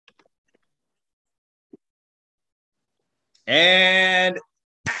And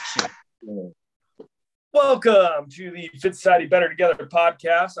action. Welcome to the Fit Society Better Together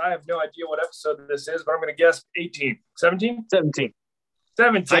podcast. I have no idea what episode this is, but I'm going to guess 18. 17? 17.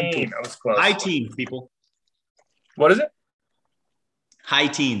 17. I was close. High teens, people. What is it? High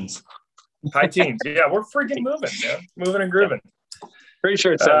teens. High teens. Yeah, we're freaking moving, man. Moving and grooving. Pretty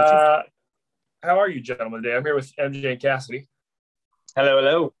sure it's 17. How are you, gentlemen, today? I'm here with MJ and Cassidy.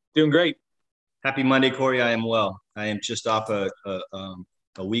 Hello. Doing great. Happy Monday, Corey. I am well. I am just off a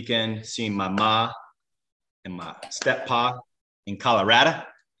weekend seeing my ma and my step-pa in Colorado,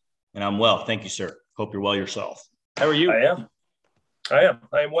 and I'm well. Thank you, sir. Hope you're well yourself. How are you? I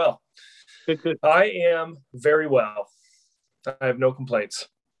am well. Good. I am very well. I have no complaints.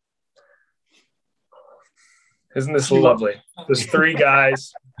 Isn't this lovely? There's three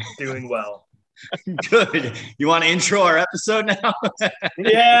guys doing well. Good. You want to intro our episode now?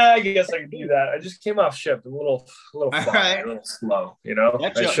 Yeah, I guess I can do that. I just came off shift, a little foggy, right. A little slow. You know,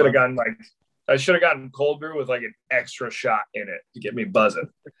 Catch I up, should have gotten cold brew with like an extra shot in it to get me buzzing.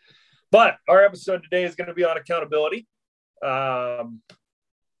 But our episode today is going to be on accountability, kind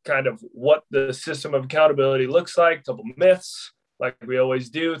of what the system of accountability looks like, a couple myths, like we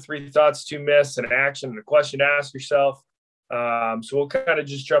always do, 3 thoughts, 2 myths, an action, and a question to ask yourself. So we'll kind of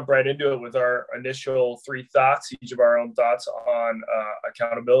just jump right into it with our initial 3 thoughts, each of our own thoughts on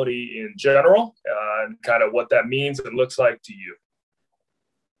accountability in general, and kind of what that means and looks like to you.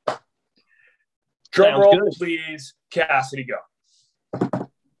 Drum roll, please. Cassidy, go.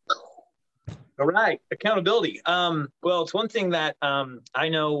 All right. Accountability. Well, it's one thing that I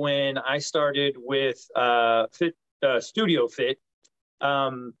know when I started with Studio Fit,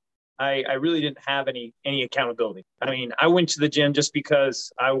 I really didn't have any accountability. I mean, I went to the gym just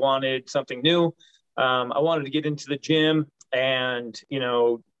because I wanted something new. I wanted to get into the gym and,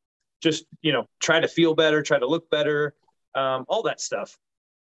 try to feel better, try to look better, all that stuff.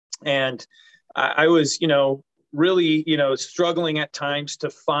 And I was, really, struggling at times to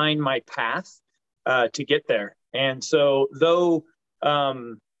find my path to get there. And so though,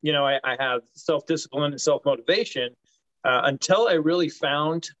 I have self-discipline and self-motivation, until I really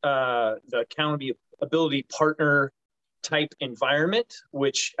found the accountability partner type environment,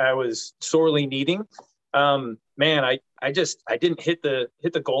 which I was sorely needing, I didn't hit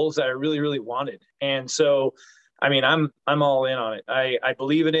the goals that I really, really wanted. And so, I mean, I'm all in on it. I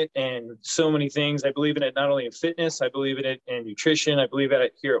believe in it in so many things. I believe in it not only in fitness, I believe in it in nutrition. I believe in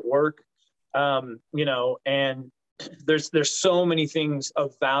it here at work, and there's so many things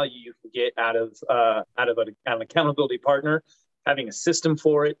of value you can get out of an accountability partner, having a system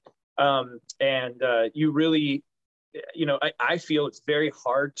for it. You really, I feel it's very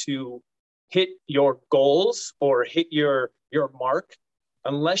hard to hit your goals or hit your mark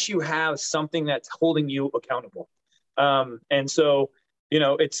unless you have something that's holding you accountable. And so,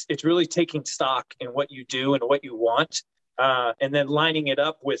 it's really taking stock in what you do and what you want, and then lining it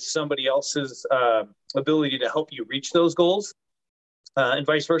up with somebody else's ability to help you reach those goals, and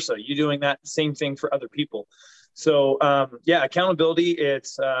vice versa. You doing that same thing for other people. So, accountability,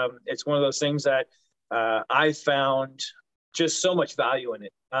 it's one of those things that I found just so much value in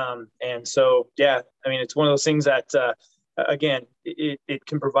it. And so, it's one of those things that, again, it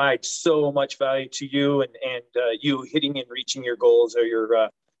can provide so much value to you and you hitting and reaching your goals or your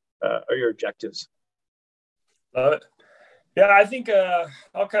objectives. Love it. Yeah, I think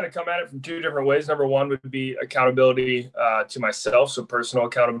I'll kind of come at it from 2 different ways. Number one would be accountability to myself, so personal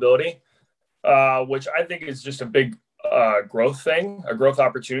accountability, which I think is just a big growth thing, a growth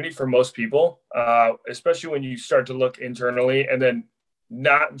opportunity for most people, especially when you start to look internally and then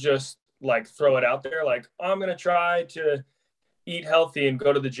not just like throw it out there like, I'm going to try to eat healthy and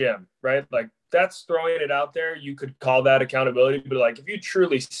go to the gym, right? Like that's throwing it out there. You could call that accountability, but like if you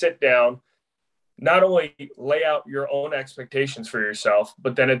truly sit down, not only lay out your own expectations for yourself,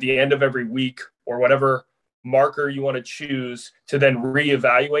 but then at the end of every week or whatever marker you want to choose to then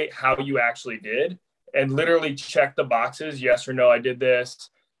reevaluate how you actually did and literally check the boxes. Yes or no, I did this,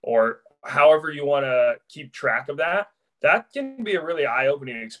 or however you want to keep track of that. That can be a really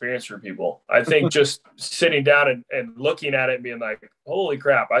eye-opening experience for people. I think just sitting down and looking at it and being like, holy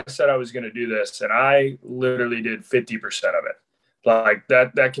crap, I said I was going to do this. And I literally did 50% of it. Like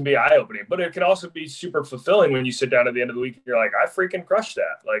that can be eye-opening, but it can also be super fulfilling when you sit down at the end of the week and you're like, I freaking crushed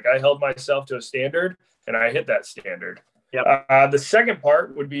that. Like I held myself to a standard and I hit that standard. Yep. The second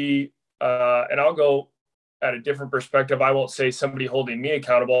part would be, and I'll go at a different perspective. I won't say somebody holding me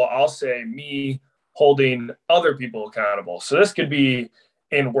accountable. I'll say me holding other people accountable. So this could be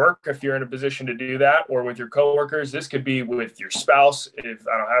in work if you're in a position to do that, or with your coworkers. This could be with your spouse if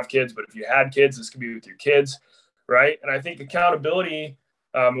I don't have kids, but if you had kids, this could be with your kids, right? And I think accountability,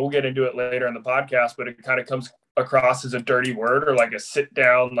 we'll get into it later in the podcast, but it kind of comes across as a dirty word, or like a sit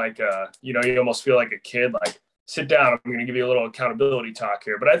down, like you almost feel like a kid, like sit down, I'm going to give you a little accountability talk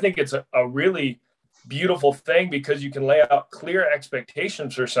here. But I think it's a really beautiful thing, because you can lay out clear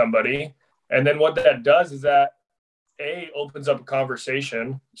expectations for somebody. And then what that does is that opens up a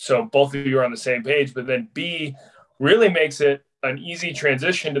conversation, so both of you are on the same page, but then B, really makes it an easy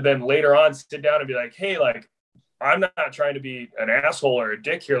transition to then later on sit down and be like, hey, like, I'm not trying to be an asshole or a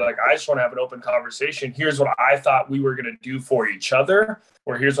dick here. Like, I just want to have an open conversation. Here's what I thought we were going to do for each other,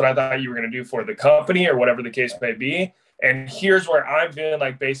 or here's what I thought you were going to do for the company, or whatever the case may be. And here's where I'm feeling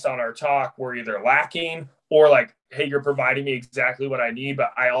like, based on our talk, we're either lacking, or like, hey, you're providing me exactly what I need,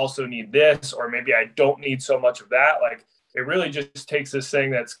 but I also need this, or maybe I don't need so much of that. Like, it really just takes this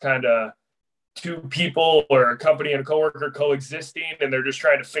thing that's kind of two people or a company and a coworker coexisting, and they're just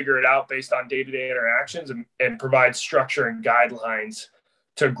trying to figure it out based on day-to-day interactions, and provide structure and guidelines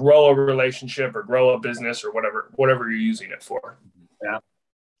to grow a relationship or grow a business, or whatever you're using it for. Yeah.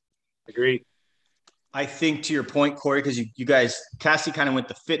 Agree. I think, to your point, Corey, because you guys, Cassie kind of went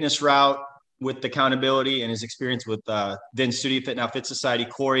the fitness route with the accountability and his experience with then Studio Fit, now Fit Society.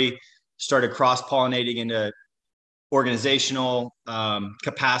 Corey started cross-pollinating into organizational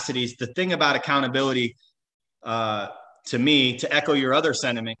capacities. The thing about accountability, to me, to echo your other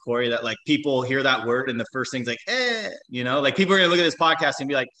sentiment, Corey, that like people hear that word and the first thing's like, like people are going to look at this podcast and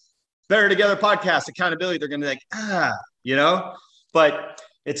be like, Better Together podcast, accountability. They're going to be like, but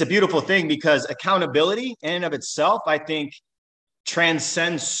it's a beautiful thing, because accountability in and of itself, I think,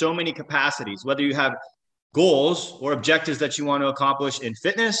 transcends so many capacities, whether you have goals or objectives that you want to accomplish in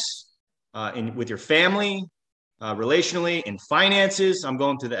fitness, with your family, relationally, in finances. I'm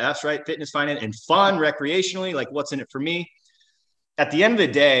going through the F's, right? Fitness, finance, and fun, recreationally, like what's in it for me. At the end of the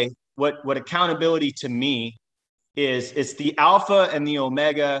day, what accountability to me is, it's the alpha and the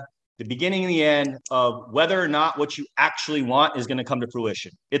omega, the beginning and the end of whether or not what you actually want is going to come to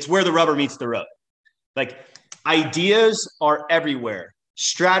fruition. It's where the rubber meets the road. Like, ideas are everywhere.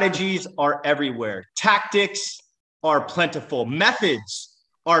 Strategies are everywhere. Tactics are plentiful. Methods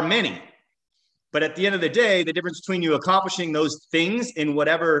are many. But at the end of the day, the difference between you accomplishing those things in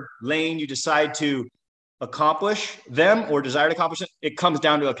whatever lane you decide to accomplish them or desire to accomplish it comes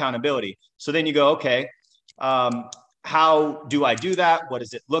down to accountability. So then you go, okay, how do I do that? What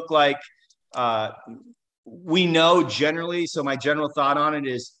does it look like? We know generally, so my general thought on it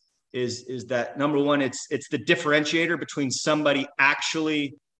is that, number one, it's the differentiator between somebody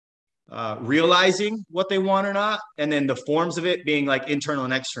actually realizing what they want or not, and then the forms of it being like internal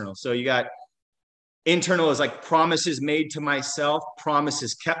and external. So you got internal is like promises made to myself,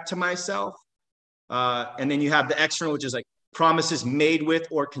 promises kept to myself. And then you have the external, which is like promises made with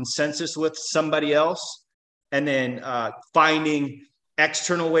or consensus with somebody else. And then finding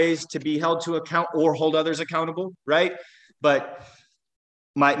external ways to be held to account or hold others accountable, right? But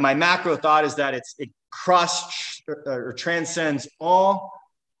my macro thought is that it transcends all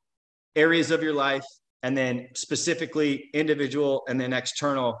areas of your life, and then specifically individual and then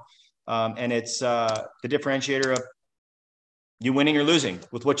external. And it's the differentiator of you winning or losing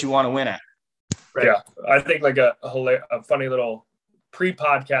with what you want to win at. Right? Yeah. I think like a funny little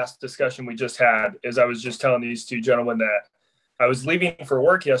pre-podcast discussion we just had is, I was just telling these two gentlemen that I was leaving for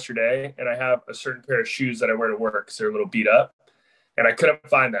work yesterday, and I have a certain pair of shoes that I wear to work because they're a little beat up, and I couldn't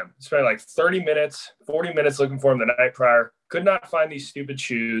find them. I spent like 40 minutes looking for them the night prior. Could not find these stupid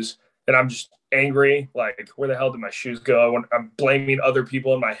shoes. And I'm just angry. Like, where the hell did my shoes go? I'm blaming other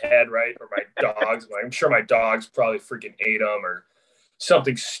people in my head, right? Or my dogs. I'm sure my dogs probably freaking ate them or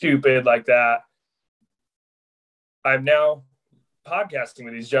something stupid like that. I'm now podcasting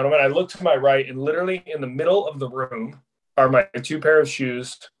with these gentlemen. I look to my right, and literally in the middle of the room are my two pair of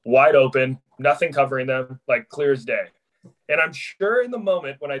shoes, wide open, nothing covering them, like clear as day. And I'm sure in the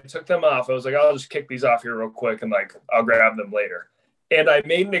moment when I took them off, I was like, I'll just kick these off here real quick and like I'll grab them later. And I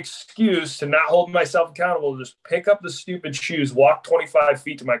made an excuse to not hold myself accountable, to just pick up the stupid shoes, walk 25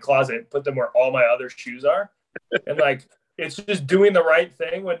 feet to my closet, and put them where all my other shoes are. And like, it's just doing the right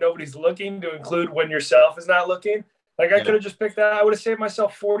thing when nobody's looking, to include when yourself is not looking. Like, I could have just picked that. I would have saved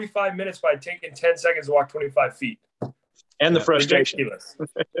myself 45 minutes by taking 10 seconds to walk 25 feet. And the frustration.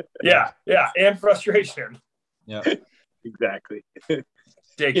 Yeah. And frustration. Yeah, exactly.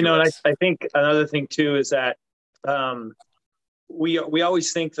 Ridiculous. And I think another thing too is that we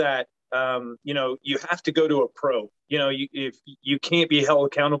always think that you have to go to a pro. If you can't be held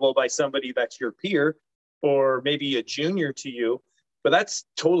accountable by somebody that's your peer or maybe a junior to you, but that's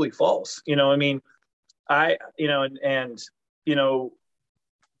totally false.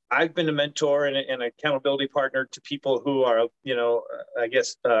 I've been a mentor and an accountability partner to people who are, I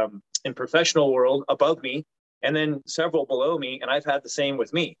guess, in professional world above me, and then several below me. And I've had the same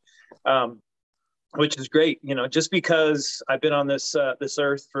with me, which is great. Just because I've been on this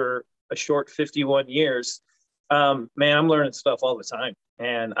earth for a short 51 years, man, I'm learning stuff all the time,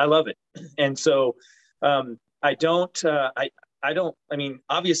 and I love it. And so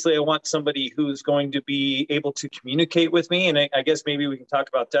obviously I want somebody who's going to be able to communicate with me. And I guess maybe we can talk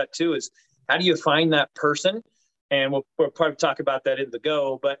about that too, is how do you find that person? And we'll probably talk about that in the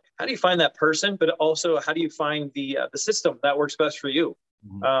go, but how do you find that person? But also, how do you find the system that works best for you?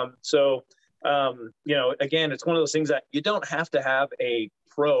 Again, it's one of those things that you don't have to have a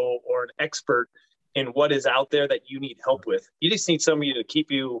pro or an expert in what is out there that you need help with. You just need somebody to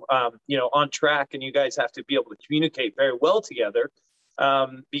keep you, on track, and you guys have to be able to communicate very well together,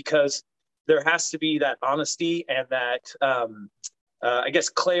 because there has to be that honesty and that, I guess,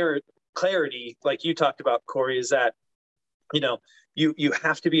 clarity, like you talked about, Corey, is that, you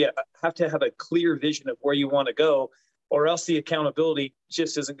have to have a clear vision of where you want to go, or else the accountability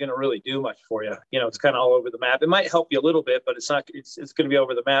just isn't going to really do much for you. It's kind of all over the map. It might help you a little bit, but it's going to be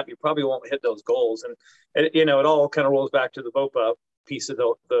over the map. You probably won't hit those goals. And it all kind of rolls back to the VOPA piece of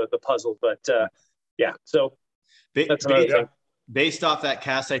the puzzle. But so that's another thing. Based off that,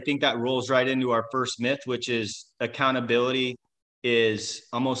 Cass, I think that rolls right into our first myth, which is accountability is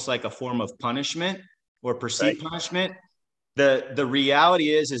almost like a form of punishment or perceived punishment. The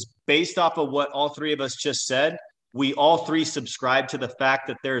reality is based off of what all three of us just said, we all three subscribe to the fact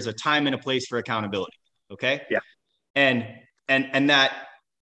that there is a time and a place for accountability. Okay. Yeah. And that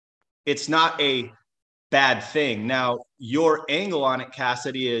it's not a bad thing. Now, your angle on it,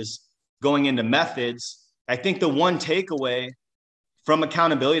 Cassidy, is going into methods. I think the one takeaway from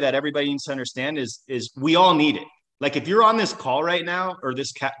accountability that everybody needs to understand is we all need it. Like if you're on this call right now or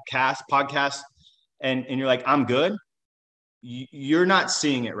this podcast and you're like, I'm good, you're not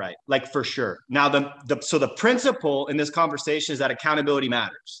seeing it right, like for sure. Now, so the principle in this conversation is that accountability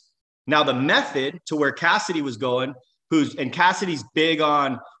matters. Now, the method to where Cassidy was going, and Cassidy's big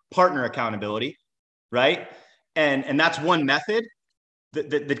on partner accountability, right? And that's one method.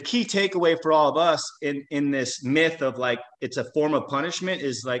 The key takeaway for all of us in this myth of like, it's a form of punishment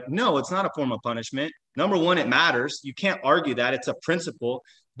is like, no, it's not a form of punishment. Number one, it matters. You can't argue that. It's a principle,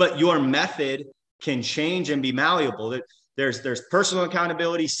 but your method can change and be malleable. There's personal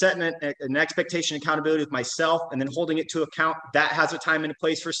accountability, setting an expectation accountability with myself, and then holding it to account. That has a time and a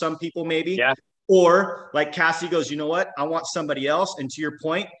place for some people, maybe. Yeah. Or like Cassidy goes, you know what? I want somebody else. And to your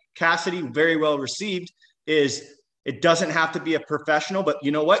point, Cassidy, very well received, is it doesn't have to be a professional, but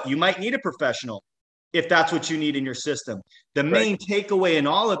you know what? You might need a professional if that's what you need in your system. The main takeaway in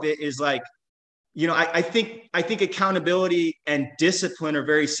all of it is like, I think accountability and discipline are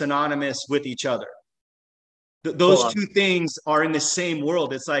very synonymous with each other. Those two things are in the same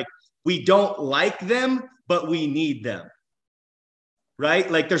world. It's like, we don't like them, but we need them, right?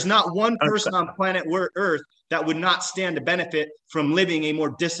 Like there's not one person on planet Earth that would not stand to benefit from living a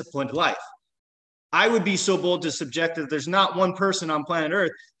more disciplined life. I would be so bold to subject that there's not one person on planet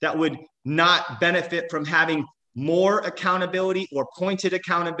Earth that would not benefit from having more accountability or pointed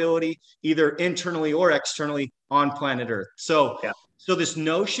accountability, either internally or externally on planet Earth. So this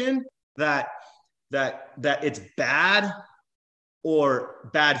notion that it's bad or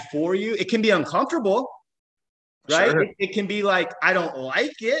bad for you, it can be uncomfortable, right? Sure. It can be like, I don't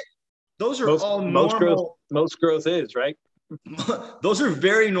like it. Those are all normal. Most growth is, right? Those are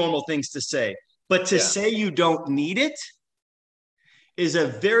very normal things to say. But to say you don't need it is a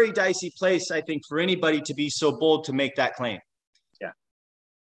very dicey place, I think, for anybody to be so bold to make that claim. Yeah.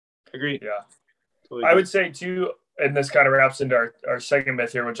 Agreed. Yeah. Totally. I would say too, and this kind of wraps into our second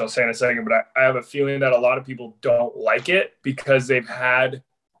myth here, which I'll say in a second, but I have a feeling that a lot of people don't like it because they've had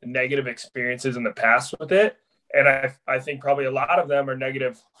negative experiences in the past with it. And I think probably a lot of them are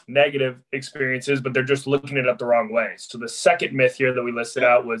negative experiences, but they're just looking at it the wrong way. So the second myth here that we listed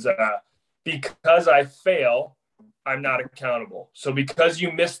out was because I fail, I'm not accountable. So because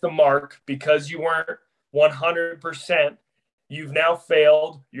you missed the mark, because you weren't 100%, you've now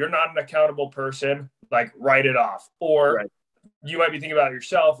failed. You're not an accountable person. Like, write it off. Or you might be thinking about it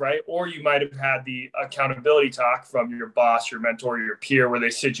yourself, right? Or you might have had the accountability talk from your boss, your mentor, your peer, where they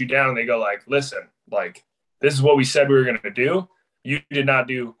sit you down and they go like, listen, like, this is what we said we were going to do. You did not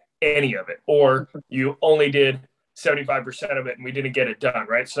do any of it. Or you only did 75% of it and we didn't get it done,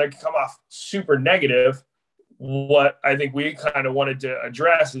 right? So that can come off super negative. What I think we kind of wanted to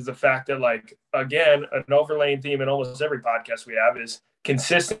address is the fact that, like, again, an overlaying theme in almost every podcast we have is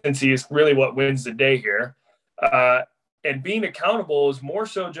consistency is really what wins the day here. And being accountable is more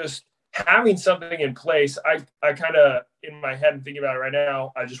so just having something in place. I kind of, in my head and thinking about it right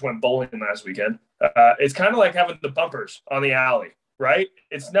now, I just went bowling last weekend. It's kind of like having the bumpers on the alley, right?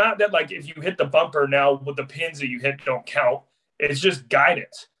 It's not that like if you hit the bumper now with the pins that you hit don't count. It's just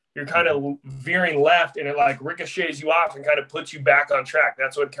guidance. You're kind of veering left and it like ricochets you off and kind of puts you back on track.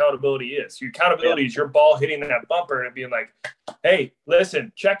 That's what accountability is. Your accountability is your ball hitting that bumper and being like, hey,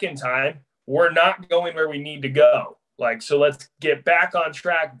 listen, check-in time. We're not going where we need to go. Like, so let's get back on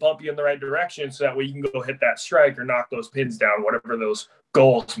track, bump you in the right direction so that way you can go hit that strike or knock those pins down, whatever those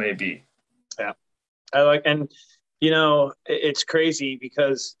goals may be. Yeah. I like, and you know, it's crazy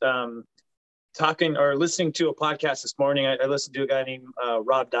because, talking or listening to a podcast this morning, I listened to a guy named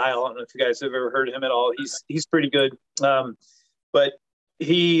Rob Dial. I don't know if you guys have ever heard of him at all. He's pretty good. But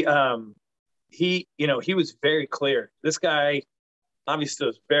he was very clear. This guy obviously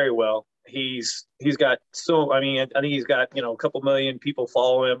does very well. He's got I think he's got, a couple million people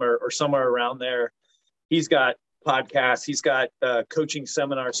follow him or somewhere around there. He's got podcasts. He's got coaching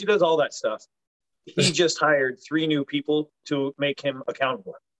seminars. He does all that stuff. He just hired 3 new people to make him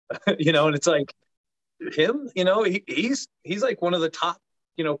accountable. And it's like him, he's like one of the top,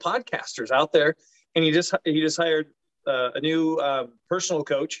 podcasters out there. And he just hired a new personal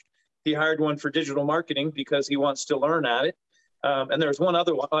coach. He hired one for digital marketing because he wants to learn at it. And there's one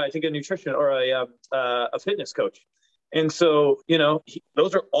other one, I think a nutrition or a fitness coach. And so,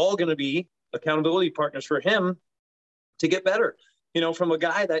 those are all going to be accountability partners for him to get better, from a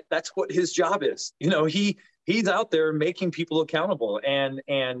guy that's what his job is. He's out there making people accountable. And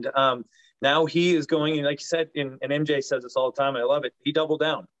now he is going, and like you said, and MJ says this all the time, I love it. He doubled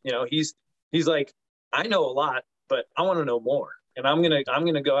down. He's like, I know a lot, but I want to know more. And I'm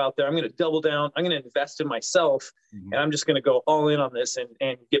gonna go out there. I'm gonna double down. I'm gonna invest in myself, and I'm just gonna go all in on this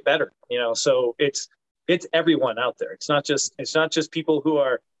and get better. So it's everyone out there. It's not just people who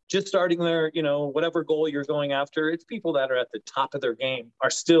are just starting their, whatever goal you're going after. It's people that are at the top of their game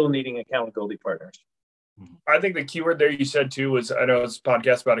are still needing accountability partners. I think the keyword there you said too was, I know it's a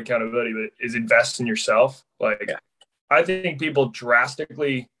podcast about accountability, but is invest in yourself. I think people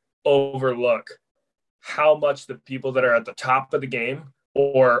drastically overlook how much the people that are at the top of the game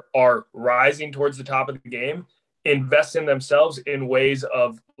or are rising towards the top of the game invest in themselves in ways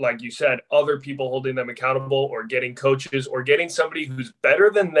of, like you said, other people holding them accountable or getting coaches or getting somebody who's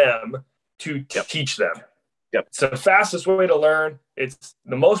better than them to teach them. Yep. It's the fastest way to learn. It's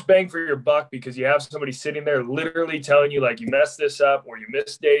the most bang for your buck because you have somebody sitting there literally telling you like you messed this up or you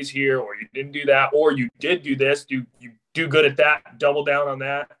missed days here or you didn't do that or you did do this. You do good at that. Double down on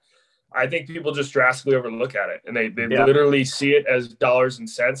that. I think people just drastically overlook at it and they literally see it as dollars and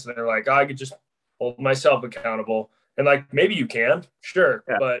cents. And they're like, I could just hold myself accountable. And like, maybe you can, sure.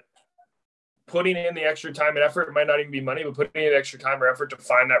 Yeah. But putting in the extra time and effort, it might not even be money, but putting in extra time or effort to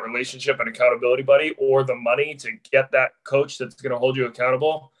find that relationship and accountability buddy or the money to get that coach that's going to hold you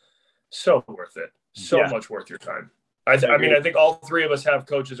accountable. So worth it. So much worth your time. I think all 3 of us have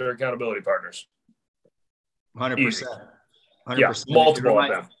coaches or accountability partners. 100%. 100%. Yeah, multiple of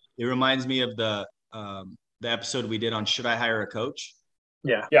them. It reminds me of the episode we did on Should I Hire a Coach?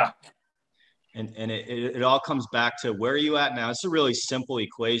 Yeah. And it all comes back to where are you at now? It's a really simple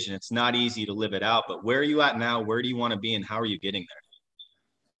equation. It's not easy to live it out, but where are you at now? Where do you want to be and how are you getting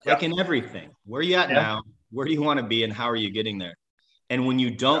there? Like in everything, where are you at now? Where do you want to be and how are you getting there? And when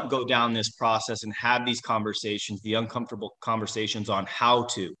you don't go down this process and have these conversations, the uncomfortable conversations on how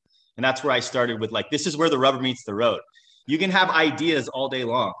to, and that's where I started with like, this is where the rubber meets the road. You can have ideas all day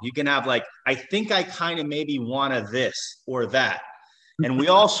long. You can have like, I think I kind of maybe want to this or that. And we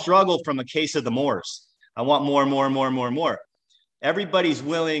all struggle from a case of the mores. I want more. Everybody's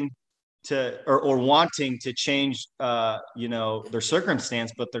willing to or wanting to change, their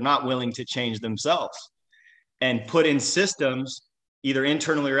circumstance, but they're not willing to change themselves and put in systems either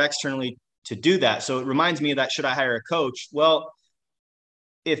internally or externally to do that. So it reminds me of that. Should I hire a coach? Well,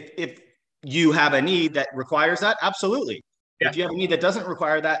 if you have a need that requires that, absolutely. Yeah. If you have a need that doesn't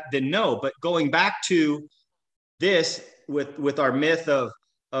require that, then no. But going back to this with our myth of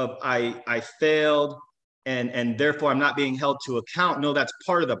I failed and therefore I'm not being held to account. No, that's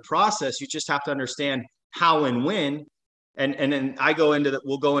part of the process. You just have to understand how and when. And then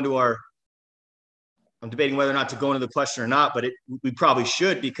we'll go into our, I'm debating whether or not to go into the question or not, but we probably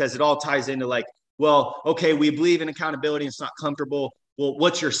should because it all ties into like, well, okay, we believe in accountability and it's not comfortable. Well,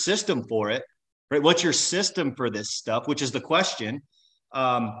 what's your system for it, right? What's your system for this stuff, which is the question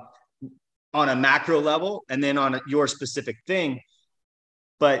on a macro level and then on your specific thing.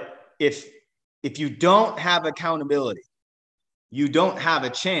 But if you don't have accountability, you don't have a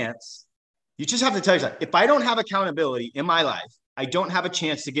chance, You just have to tell yourself, if I don't have accountability in my life, I don't have a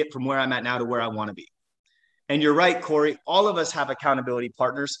chance to get from where I'm at now to where I want to be. And you're right, Corey, all of us have accountability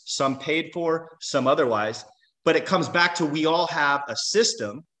partners, some paid for, some otherwise, but it comes back to, we all have a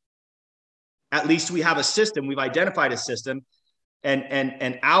system. At least we have a system. We've identified a system,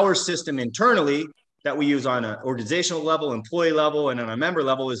 and our system internally that we use on an organizational level, employee level, and on a member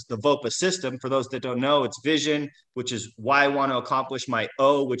level is the VOPA system. For those that don't know, it's vision, which is why I want to accomplish, my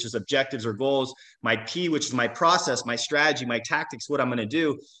O, which is objectives or goals, my P, which is my process, my strategy, my tactics, what I'm going to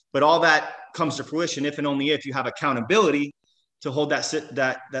do. But all that comes to fruition if and only if you have accountability to hold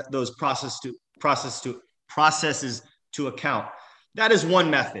those processes to account. That is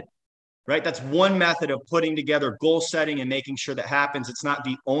one method, right? That's one method of putting together goal setting and making sure that happens. It's not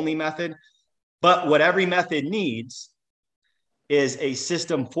the only method. But what every method needs is a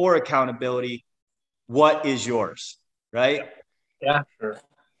system for accountability. What is yours, right? Yeah, sure.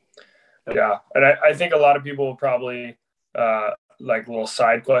 Yeah, and I think a lot of people will probably like little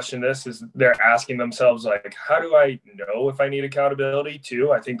side question this is they're asking themselves like, how do I know if I need accountability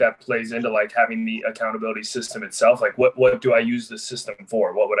too? I think that plays into like having the accountability system itself. Like what do I use the system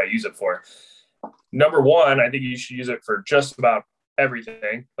for? What would I use it for? Number one, I think you should use it for just about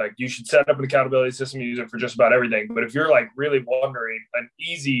everything. Like you should set up an accountability system, use it for just about everything. But if you're like really wondering, an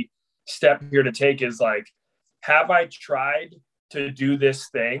easy step here to take is like, have I tried to do this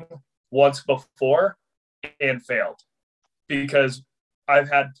thing once before and failed? Because I've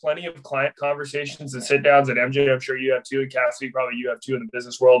had plenty of client conversations and sit downs, and MJ, I'm sure you have too, and Cassidy, probably you have too, in the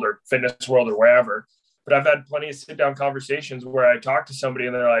business world or fitness world or wherever. But I've had plenty of sit down conversations where I talk to somebody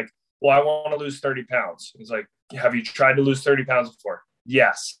and they're like, well, I want to lose 30 pounds. It's like, have you tried to lose 30 pounds before?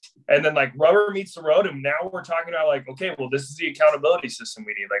 Yes. And then like rubber meets the road. And now we're talking about like, okay, well, this is the accountability system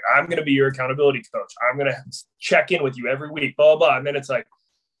we need. Like, I'm going to be your accountability coach. I'm going to check in with you every week, blah, blah, blah. And then it's like,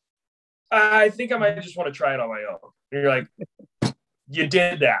 I think I might just want to try it on my own. And you're like, you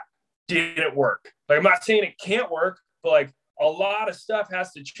did that. Did it work? Like, I'm not saying it can't work, but like a lot of stuff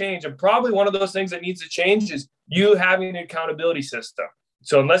has to change. And probably one of those things that needs to change is you having an accountability system.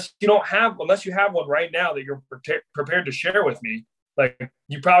 So unless you have one right now that you're prepared to share with me, like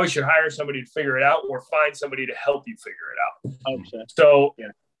you probably should hire somebody to figure it out or find somebody to help you figure it out. Okay. So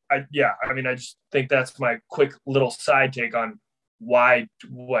yeah. I just think that's my quick little side take on why,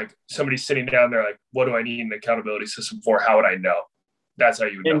 like somebody's sitting down there, like, what do I need an accountability system for? How would I know? That's how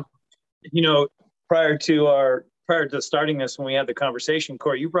you would know. And, you know, prior to starting this, when we had the conversation,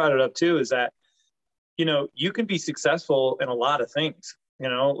 Corey, you brought it up too, is that, you know, you can be successful in a lot of things. You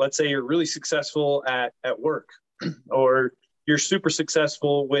know, let's say you're really successful at work, or you're super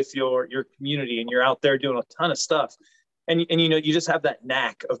successful with your community and you're out there doing a ton of stuff. And you know, you just have that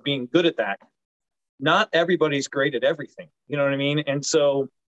knack of being good at that. Not everybody's great at everything. You know what I mean? And so,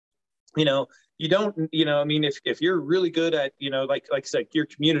 you know, you don't, you know, I mean, if you're really good at, you know, like I said, your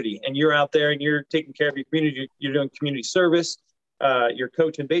community, and you're out there and you're taking care of your community, you're doing community service, you're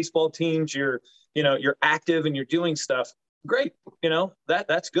coaching baseball teams, you're active and you're doing stuff. Great. You know,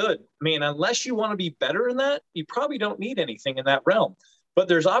 that's good. I mean, unless you want to be better in that, you probably don't need anything in that realm. But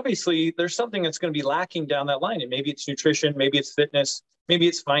there's something that's going to be lacking down that line. And maybe it's nutrition, maybe it's fitness, maybe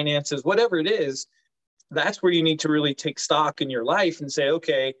it's finances, whatever it is. That's where you need to really take stock in your life and say,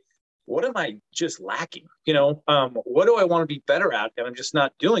 okay, what am I just lacking? You know, what do I want to be better at? And I'm just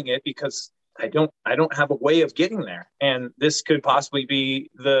not doing it because I don't have a way of getting there. And this could possibly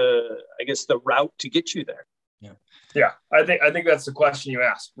be the route to get you there. Yeah, I think that's the question you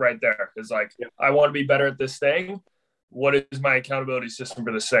asked right there. Is like, I want to be better at this thing. What is my accountability system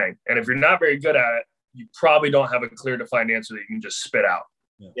for this thing? And if you're not very good at it, you probably don't have a clear, defined answer that you can just spit out.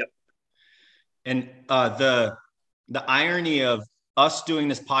 Yeah. Yep. And the irony of us doing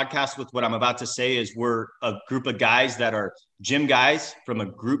this podcast with what I'm about to say is we're a group of guys that are gym guys from a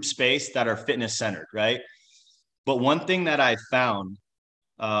group space that are fitness centered, right? But one thing that I found,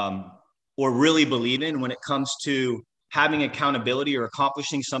 or really believe in when it comes to having accountability or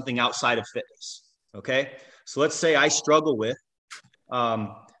accomplishing something outside of fitness. Okay. So let's say I struggle with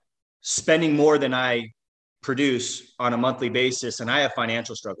spending more than I produce on a monthly basis, and I have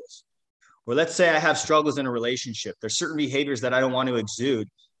financial struggles. Or let's say I have struggles in a relationship. There's certain behaviors that I don't want to exude,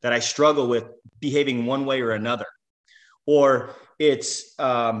 that I struggle with behaving one way or another. Or it's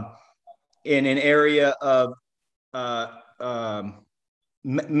in an area of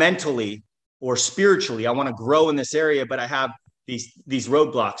mentally or spiritually, I want to grow in this area, but I have these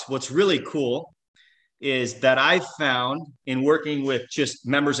roadblocks. What's really cool is that I've found in working with just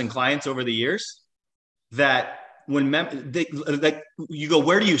members and clients over the years that when you go,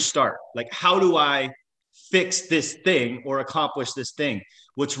 where do you start? Like, how do I fix this thing or accomplish this thing.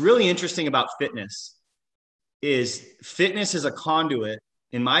 What's really interesting about fitness is a conduit,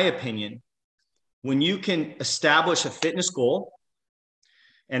 in my opinion, when you can establish a fitness goal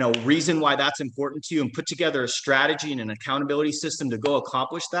and a reason why that's important to you and put together a strategy and an accountability system to go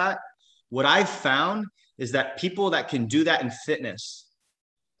accomplish that. What I've found is that people that can do that in fitness,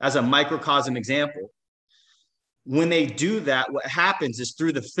 as a microcosm example, when they do that, what happens is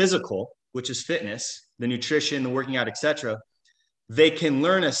through the physical, which is fitness, the nutrition, the working out, etc., they can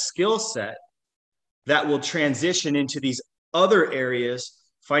learn a skill set that will transition into these other areas,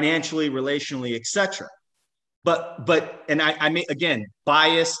 financially, relationally, etc. But I may, again,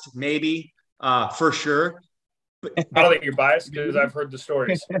 biased maybe, for sure. But I don't think you're biased because I've heard the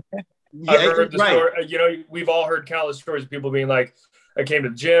stories. Yeah, I've heard the right. story. You know, we've all heard countless stories of people being like, I came to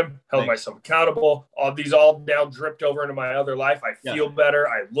the gym, held myself accountable. All these all now dripped over into my other life. I feel better.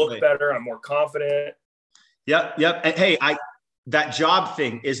 I look better. I'm more confident. Yep. And hey, that job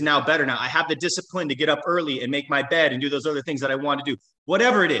thing is now better now. I have the discipline to get up early and make my bed and do those other things that I want to do,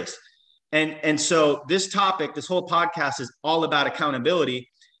 whatever it is. And so this topic, this whole podcast is all about accountability.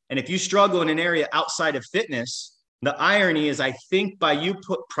 And if you struggle in an area outside of fitness, the irony is I think by you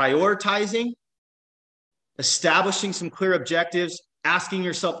prioritizing, establishing some clear objectives, asking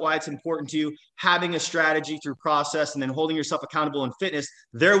yourself why it's important to you, having a strategy through process, and then holding yourself accountable in fitness,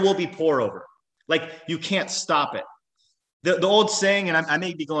 there will be pour over. Like you can't stop it. The old saying, and I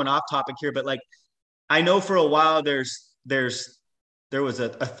may be going off topic here, but like, I know for a while there was a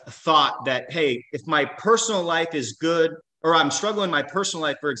thought that, hey, if my personal life is good, or I'm struggling in my personal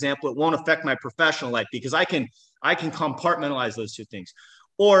life, for example, it won't affect my professional life because I can compartmentalize those two things.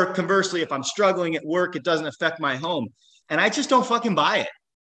 Or conversely, if I'm struggling at work, it doesn't affect my home. And I just don't fucking buy it.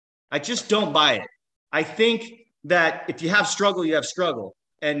 I just don't buy it. I think that if you have struggle, you have struggle.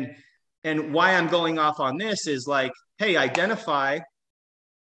 And why I'm going off on this is like, hey, identify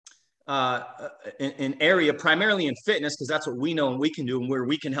an area primarily in fitness, because that's what we know and we can do and where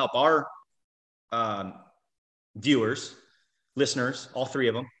we can help our viewers, listeners, all three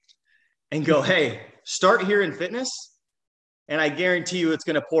of them, and go, hey, start here in fitness. And I guarantee you it's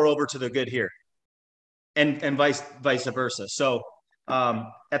going to pour over to the good here and vice versa. So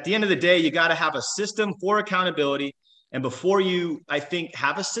at the end of the day, you got to have a system for accountability. And before you, I think,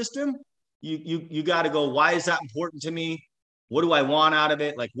 have a system, you got to go, why is that important to me? What do I want out of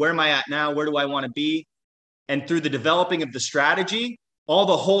it? Like, where am I at now? Where do I want to be? And through the developing of the strategy, all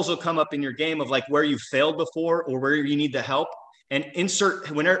the holes will come up in your game of like where you failed before or where you need the help, and insert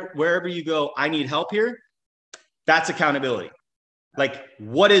wherever you go, I need help here. That's accountability. Like,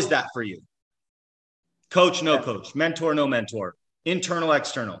 what is that for you? Coach, no coach, mentor, no mentor, internal,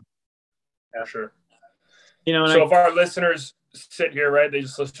 external. Yeah, sure. You know, so if our listeners sit here, right, they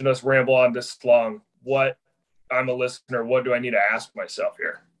just listen to us ramble on this long, I'm a listener, what do I need to ask myself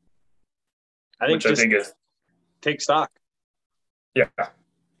here? I think is take stock. Yeah.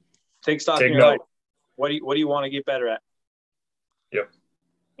 Take stock in your life. What do you want to get better at? Yep.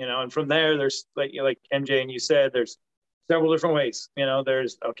 You know, and from there, there's like MJ and you said, there's several different ways. You know,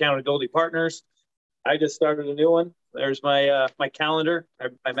 there's accountability partners. I just started a new one. There's my my calendar.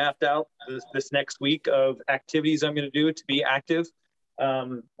 I mapped out this next week of activities I'm going to do to be active.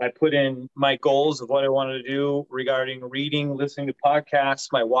 I put in my goals of what I wanted to do regarding reading, listening to podcasts,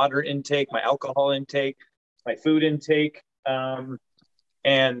 my water intake, my alcohol intake, my food intake.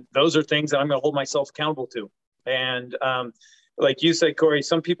 And those are things that I'm going to hold myself accountable to. And like you said, Corey,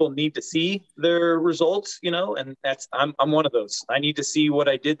 some people need to see their results, you know, and I'm one of those. I need to see what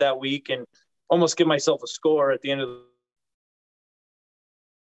I did that week and almost give myself a score at the end of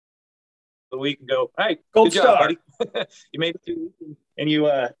the week and go, hey, good job, buddy. You made it through, and you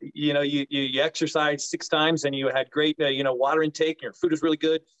exercised 6 times, and you had great water intake, and your food is really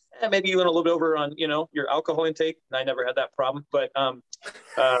good. And maybe you went a little bit over on your alcohol intake. I never had that problem, but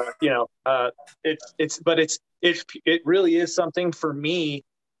it really is something for me.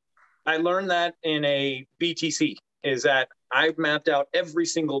 I learned that in a BTC, is that I've mapped out every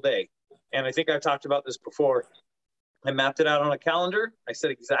single day. And I think I've talked about this before. I mapped it out on a calendar. I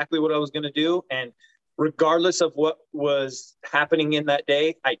said exactly what I was going to do. And regardless of what was happening in that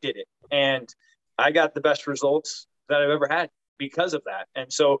day, I did it. And I got the best results that I've ever had because of that.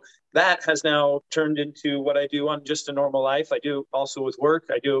 And so that has now turned into what I do on just a normal life. I do also with work.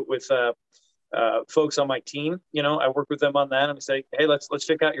 I do it with folks on my team. You know, I work with them on that. And I say, hey, let's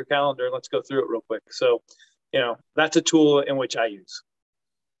check out your calendar. Let's go through it real quick. So, that's a tool in which I use.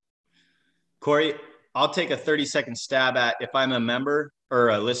 Corey, I'll take a 30-second stab at, if I'm a member or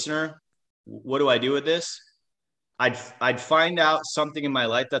a listener, what do I do with this? I'd find out something in my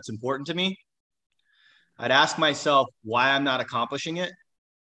life that's important to me. I'd ask myself why I'm not accomplishing it.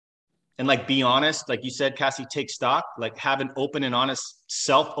 And like, be honest, like you said, Cassie, take stock, like have an open and honest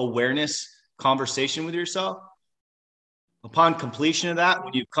self-awareness conversation with yourself. Upon completion of that,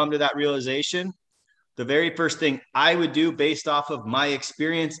 when you come to that realization, the very first thing I would do based off of my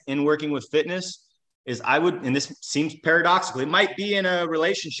experience in working with fitness is I would, and this seems paradoxical, it might be in a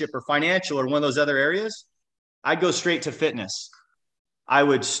relationship or financial or one of those other areas, I'd go straight to fitness. I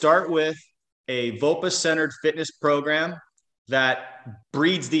would start with a VOPA-centered fitness program that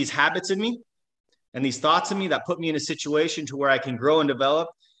breeds these habits in me and these thoughts in me that put me in a situation to where I can grow and develop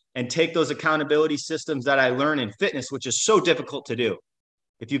and take those accountability systems that I learn in fitness, which is so difficult to do.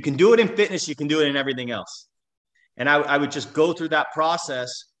 If you can do it in fitness, you can do it in everything else. And I would just go through that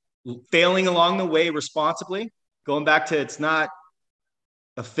process, failing along the way responsibly, going back to, it's not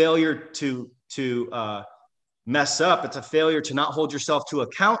a failure to mess up. It's a failure to not hold yourself to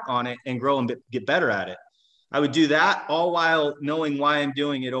account on it and grow and get better at it. I would do that all while knowing why I'm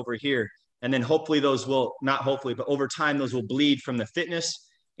doing it over here. And then hopefully those will, not hopefully, but over time, those will bleed from the fitness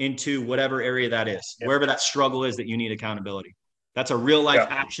into whatever area that is, wherever that struggle is that you need accountability. That's a real life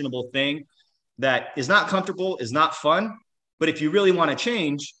actionable thing that is not comfortable, is not fun. But if you really want to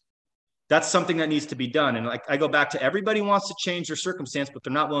change, that's something that needs to be done. And like I go back to, everybody wants to change their circumstance, but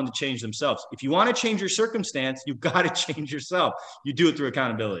they're not willing to change themselves. If you want to change your circumstance, you've got to change yourself. You do it through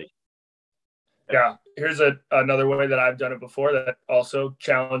accountability. Yeah. Here's another way that I've done it before that also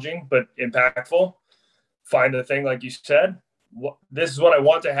challenging, but impactful. Find the thing, like you said, this is what I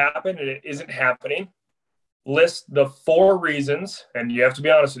want to happen and it isn't happening. List the 4 reasons, and you have to be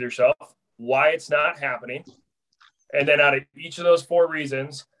honest with yourself, why it's not happening. And then out of each of those 4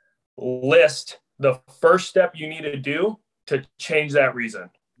 reasons, list the first step you need to do to change that reason,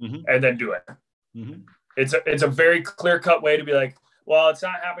 and then do it. It's a very clear-cut way to be like, well, it's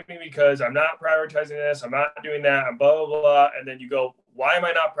not happening because I'm not prioritizing this, I'm not doing that, I'm blah, blah, blah. And then you go, why am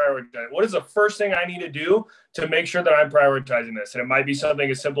I not prioritizing? What is the first thing I need to do to make sure that I'm prioritizing this? And it might be something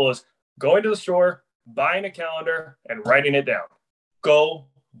as simple as going to the store, buying a calendar, and writing it down. Go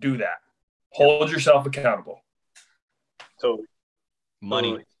do that. Hold yourself accountable. So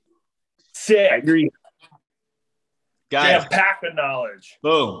money. Sick. I agree. Guys, pack of knowledge.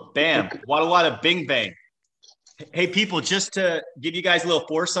 Boom, bam, wada bing bang. Hey, people, just to give you guys a little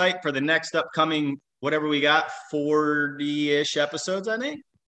foresight for the next upcoming, whatever we got, 40-ish episodes, I think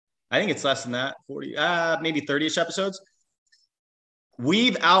it's less than that, 40, maybe 30-ish episodes.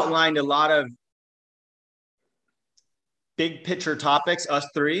 We've outlined a lot of big picture topics, us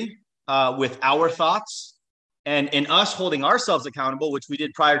 3, with our thoughts. And in us holding ourselves accountable, which we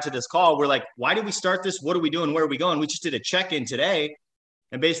did prior to this call, we're like, why did we start this? What are we doing? Where are we going? We just did a check-in today.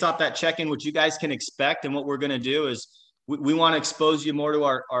 And based off that check-in, what you guys can expect and what we're going to do is we want to expose you more to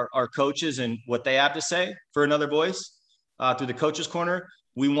our coaches and what they have to say for Another Voice through the Coaches Corner.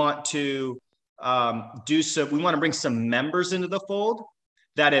 We want to we want to bring some members into the fold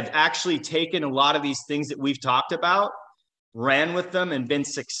that have actually taken a lot of these things that we've talked about, ran with them, and been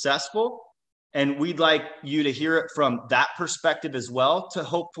successful. And we'd like you to hear it from that perspective as well, to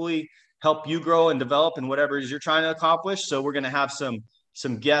hopefully help you grow and develop in whatever it is you're trying to accomplish. So we're going to have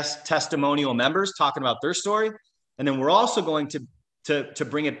some guest testimonial members talking about their story. And then we're also going to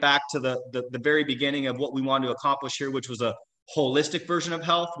bring it back to the very beginning of what we want to accomplish here, which was a holistic version of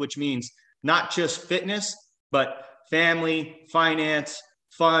health, which means not just fitness, but family, finance,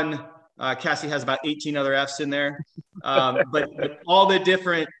 fun. Cassie has about 18 other F's in there. But all the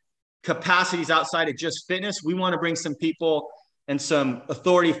different capacities outside of just fitness, we want to bring some people and some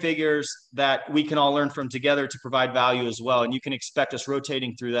authority figures that we can all learn from together to provide value as well. And you can expect us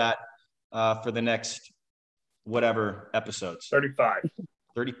rotating through that for the next whatever episodes. 35.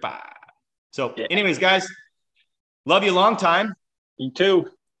 So anyways, guys, love you long time. You too.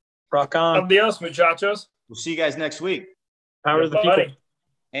 Rock on. Adios, muchachos. We'll see you guys next week. Power of the people.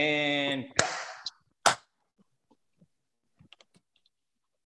 And